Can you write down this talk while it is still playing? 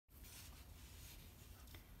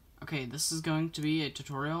Okay, this is going to be a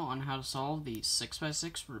tutorial on how to solve the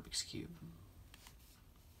 6x6 Rubik's Cube.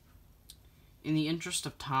 In the interest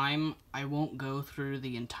of time, I won't go through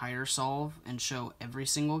the entire solve and show every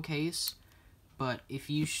single case, but if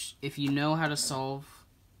you know how to solve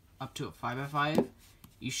up to a 5x5,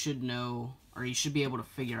 you should know, or you should be able to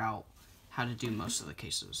figure out how to do most of the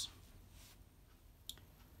cases.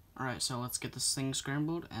 Alright, so let's get this thing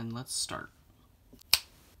scrambled and let's start.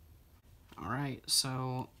 Alright,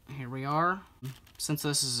 so here we are. Since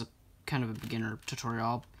this is kind of a beginner tutorial,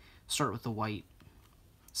 I'll start with the white.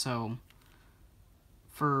 So,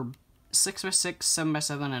 for 6x6,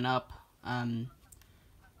 7x7 and up,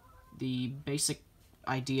 the basic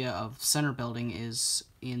idea of center building is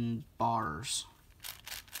in bars.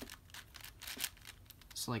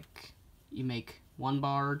 So like, you make 1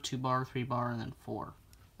 bar, 2 bar, 3 bar, and then 4.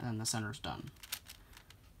 And then the center's done.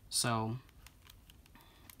 So,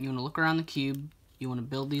 you want to look around the cube, you want to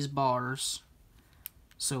build these bars.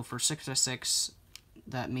 So for 6x6,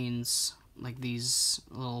 that means like these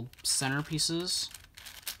little center pieces,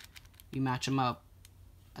 you match them up,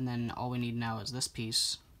 and then all we need now is this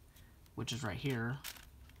piece, which is right here.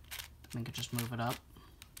 And we can just move it up,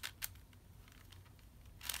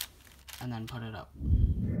 and then put it up.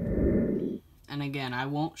 And again, I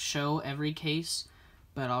won't show every case,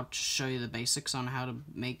 but I'll just show you the basics on how to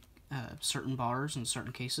make certain bars in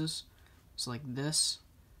certain cases. So like this,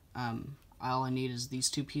 all I need is these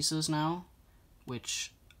two pieces now,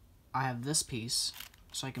 which I have this piece,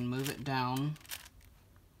 so I can move it down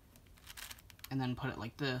and then put it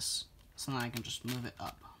like this, so then I can just move it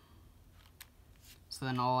up. So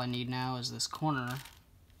then all I need now is this corner,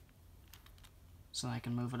 so then I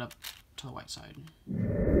can move it up to the white side.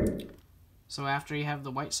 So after you have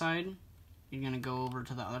the white side, you're going to go over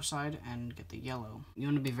to the other side and get the yellow. You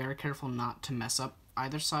want to be very careful not to mess up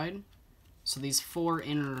either side. So these 4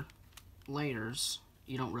 inner layers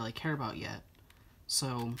you don't really care about yet.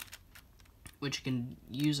 So what you can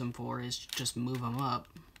use them for is just move them up.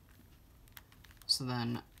 So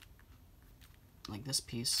then, like this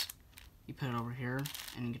piece, you put it over here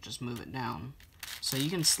and you can just move it down. So you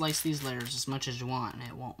can slice these layers as much as you want and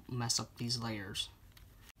it won't mess up these layers.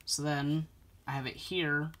 So then, I have it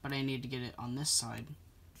here, but I need to get it on this side.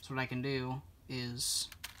 So what I can do is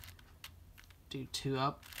do 2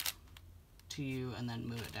 up, 2, and then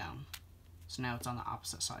move it down. So now it's on the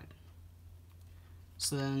opposite side.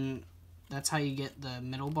 So then that's how you get the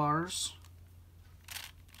middle bars.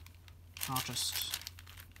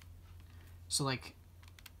 So like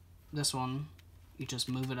this one, you just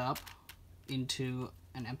move it up into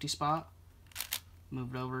an empty spot,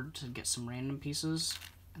 move it over to get some random pieces,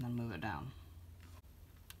 and then move it down.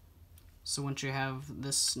 So once you have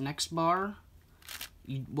this next bar,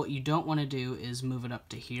 what you don't want to do is move it up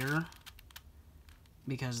to here,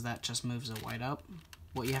 because that just moves the white up.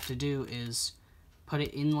 What you have to do is put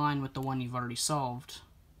it in line with the one you've already solved,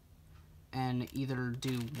 and either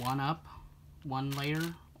do 1 up, 1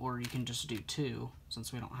 layer, or you can just do 2,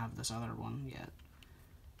 since we don't have this other one yet.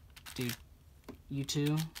 Do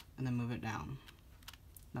U2, and then move it down.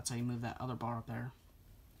 That's how you move that other bar up there.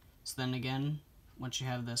 So then again, once you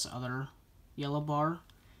have this other yellow bar,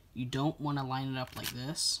 you don't want to line it up like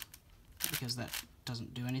this, because that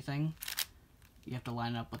doesn't do anything. You have to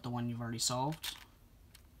line it up with the one you've already solved.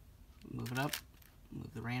 Move it up,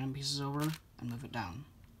 move the random pieces over, and move it down.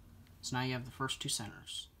 So now you have the first 2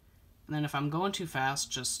 centers. And then if I'm going too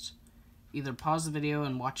fast, just either pause the video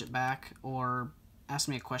and watch it back, or ask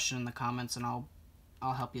me a question in the comments and I'll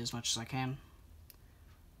help you as much as I can.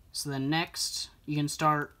 So then next, you can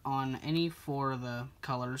start on any 4 of the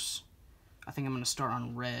colors. I think I'm going to start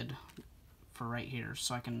on red for right here.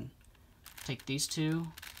 So I can take these 2,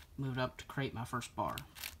 move it up to create my first bar.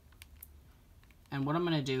 And what I'm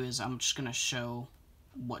going to do is I'm just going to show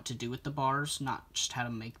what to do with the bars, not just how to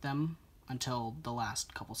make them until the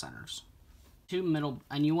last couple centers. 2 middle,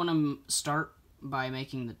 and you want to start by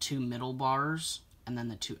making the 2 middle bars and then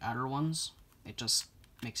the 2 outer ones. It just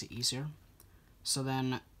makes it easier. So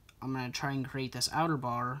then I'm going to try and create this outer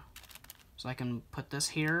bar, so I can put this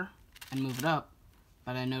here and move it up,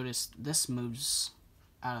 but I notice this moves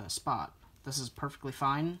out of the spot. This is perfectly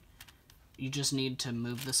fine. You just need to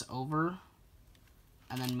move this over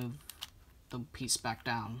and then move the piece back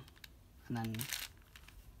down and then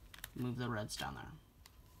move the reds down there.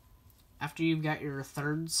 After you've got your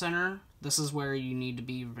 3rd center, this is where you need to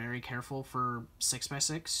be very careful for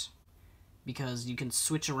 6x6, because you can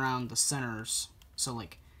switch around the centers. So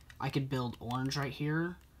like, I could build orange right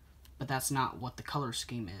here, but that's not what the color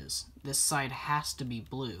scheme is. This side has to be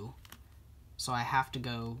blue, so I have to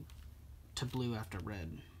go to blue after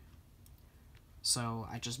red. So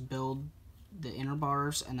I just build the inner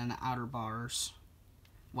bars and then the outer bars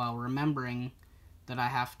while remembering that I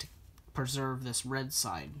have to preserve this red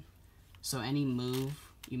side. So any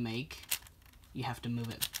move you make, you have to move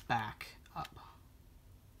it back up.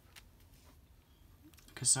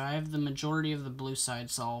 Okay, so I have the majority of the blue side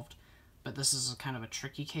solved, but this is kind of a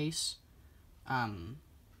tricky case.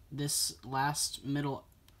 This last middle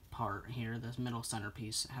part here, this middle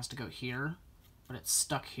centerpiece, has to go here, but it's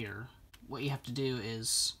stuck here. What you have to do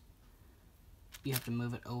is you have to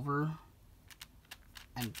move it over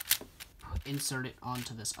and insert it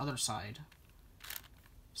onto this other side.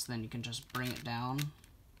 So then you can just bring it down,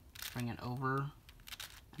 bring it over,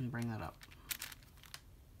 and bring that up.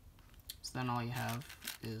 So then all you have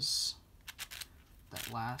is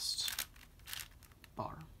that last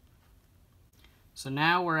bar. So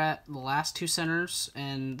now we're at the last two centers,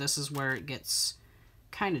 and this is where it gets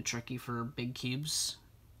kind of tricky for big cubes.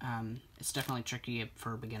 It's definitely tricky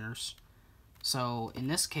for beginners. So in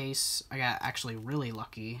this case, I got actually really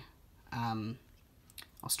lucky.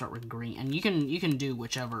 I'll start with green, and you can do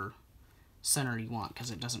whichever center you want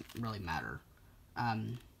because it doesn't really matter.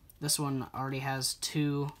 This one already has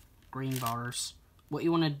 2 green bars. What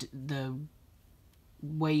you want to the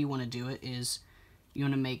way you want to do it is you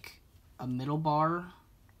want to make a middle bar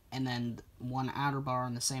and then 1 outer bar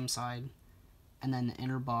on the same side, and then the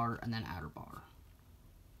inner bar and then outer bar.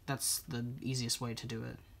 That's the easiest way to do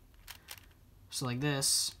it. So like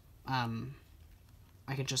this,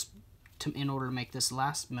 I could just, in order to make this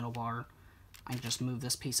last middle bar, I can just move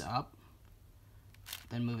this piece up,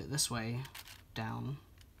 then move it this way, down.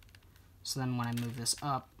 So then when I move this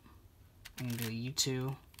up, I can do a U2,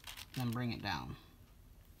 and then bring it down.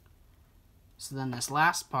 So then this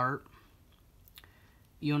last part,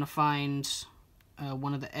 you want to find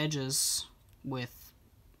one of the edges with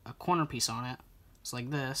a corner piece on it. It's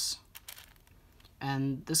like this.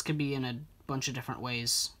 And this could be in a bunch of different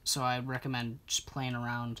ways, so I recommend just playing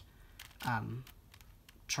around,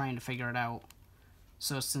 trying to figure it out.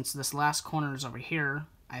 So since this last corner is over here,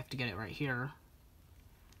 I have to get it right here.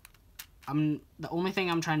 The only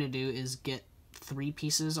thing I'm trying to do is get 3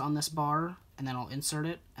 pieces on this bar, and then I'll insert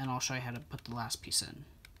it, and I'll show you how to put the last piece in.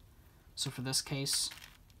 So for this case,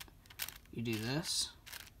 you do this.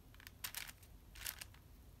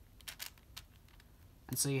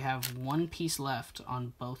 And so you have 1 piece left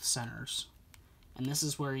on both centers. And this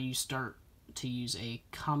is where you start to use a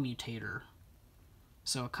commutator.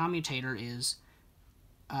 So a commutator is,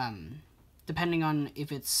 depending on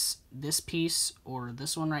if it's this piece or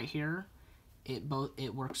this one right here,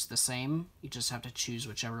 it works the same. You just have to choose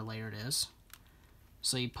whichever layer it is.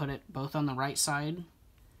 So you put it both on the right side.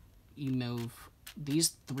 You move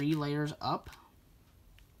these 3 layers up.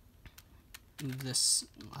 Move this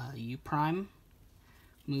U prime.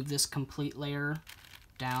 Move this complete layer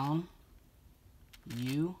down.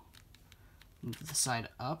 U. Move the side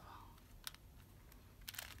up.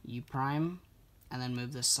 U prime. And then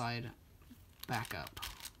move this side back up.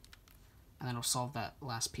 And then it'll solve that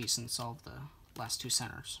last piece and solve the last 2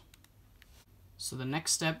 centers. So the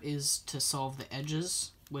next step is to solve the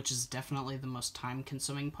edges, which is definitely the most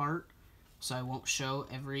time-consuming part. So I won't show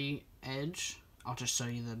every edge. I'll just show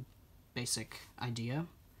you the basic idea.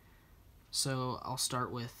 So I'll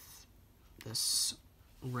start with this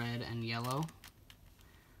red and yellow.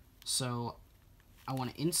 So I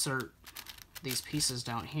want to insert these pieces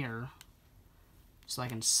down here so I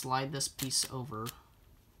can slide this piece over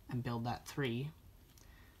and build that 3.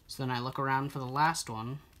 So then I look around for the last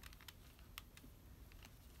one.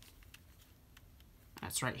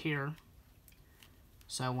 That's right here.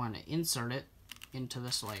 So I want to insert it into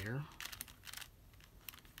this layer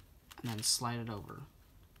and then slide it over.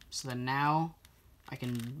 So then now I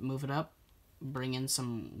can move it up, bring in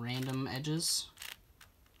some random edges,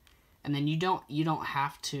 and then you don't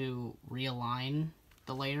have to realign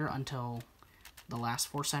the layer until the last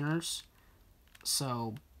 4 centers.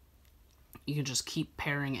 So you can just keep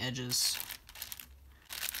pairing edges,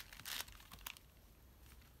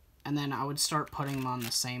 and then I would start putting them on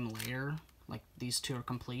the same layer, like these 2 are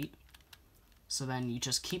complete. So then you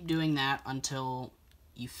just keep doing that until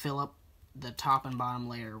you fill up the top and bottom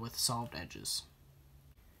layer with solved edges.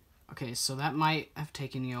 Okay, so that might have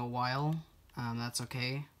taken you a while. That's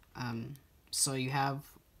okay. So you have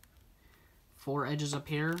 4 edges up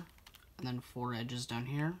here, and then 4 edges down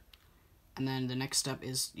here. And then the next step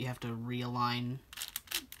is you have to realign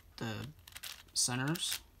the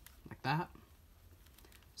centers, like that.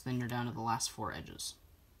 So then you're down to the last 4 edges.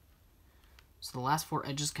 So the last 4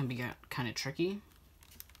 edges can be kind of tricky.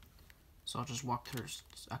 So I'll just walk through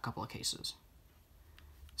a couple of cases.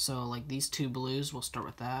 So like these 2 blues, we'll start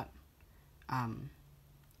with that.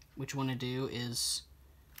 what you want to do is,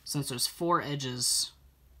 since there's 4 edges,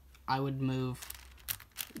 I would move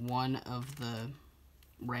one of the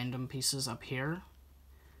random pieces up here.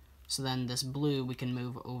 So then this blue we can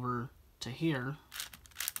move over to here,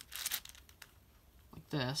 like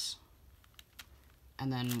this,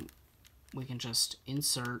 and then we can just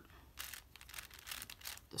insert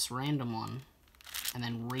this random one and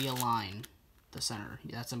then realign the center.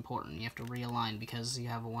 That's important. You have to realign because you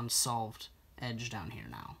have one solved edge down here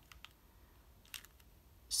now.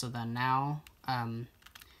 So then now,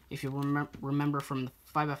 if you remember from the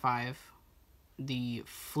 5x5, the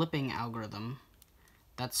flipping algorithm,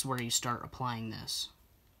 that's where you start applying this.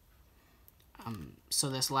 So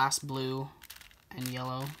this last blue and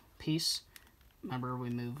yellow piece, remember we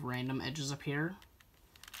move random edges up here.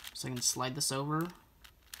 So I can slide this over,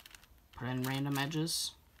 put in random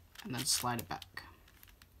edges, and then slide it back.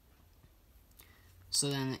 So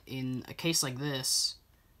then in a case like this,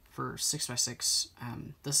 for 6x6,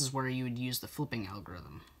 this is where you would use the flipping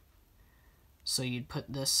algorithm. So you'd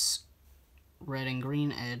put this red and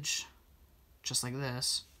green edge just like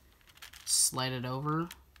this, slide it over,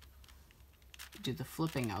 do the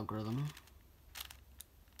flipping algorithm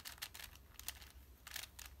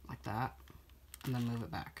like that, and then move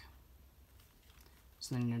it back.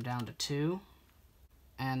 So then you're down to 2,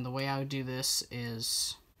 and the way I would do this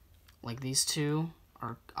is, like, these two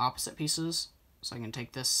are opposite pieces, so I can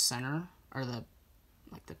take this center, or the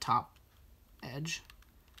top edge,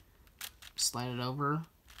 slide it over,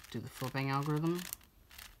 do the flipping algorithm,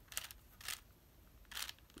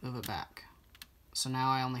 move it back. So now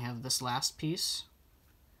I only have this last piece,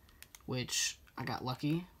 which I got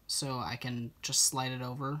lucky, so I can just slide it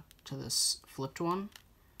over to this flipped one,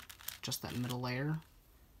 just that middle layer,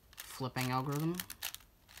 flipping algorithm,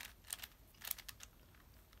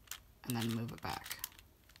 and then move it back.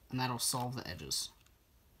 And that'll solve the edges.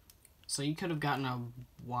 So you could have gotten a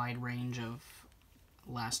wide range of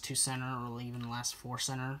last 2 center or even last 4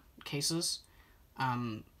 center cases,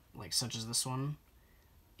 like such as this one.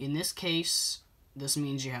 In this case, this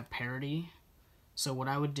means you have parity. So what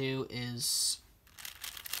I would do is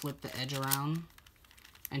flip the edge around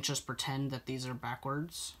and just pretend that these are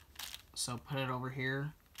backwards. So put it over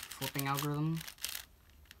here, flipping algorithm,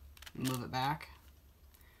 move it back.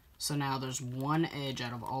 So now there's one edge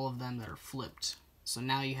out of all of them that are flipped. So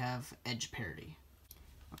now you have edge parity.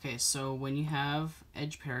 Okay, so when you have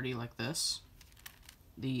edge parity like this,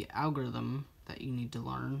 the algorithm that you need to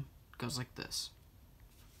learn goes like this.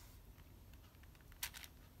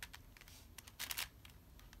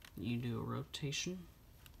 You do a rotation.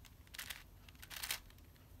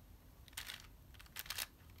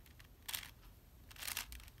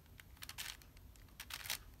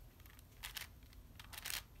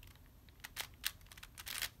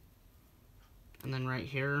 And then right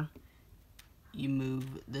here, you move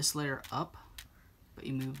this layer up, but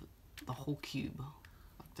you move the whole cube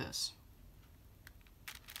like this.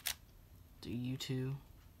 Do U2,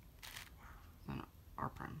 then R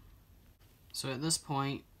prime. So at this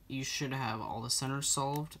point, you should have all the centers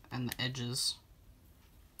solved and the edges.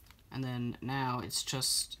 And then now it's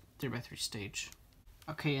just 3x3 stage.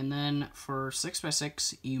 Okay, and then for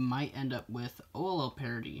 6x6, you might end up with OLL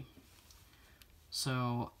parity.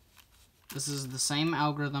 So this is the same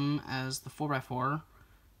algorithm as the 4x4,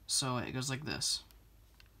 so it goes like this.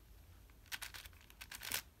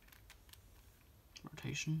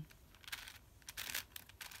 Rotation.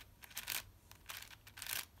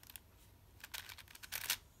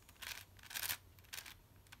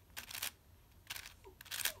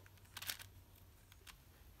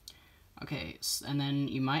 Okay, and then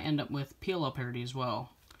you might end up with PLL parity as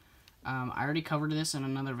well. I already covered this in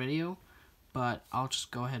another video, but I'll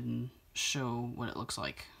just go ahead and show what it looks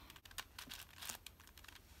like.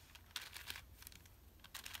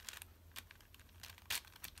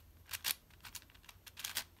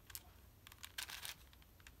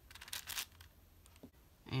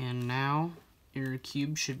 And now your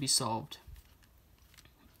cube should be solved.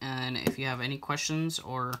 And if you have any questions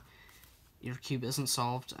or your cube isn't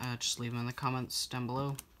solved, just leave them in the comments down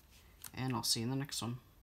below, and I'll see you in the next one.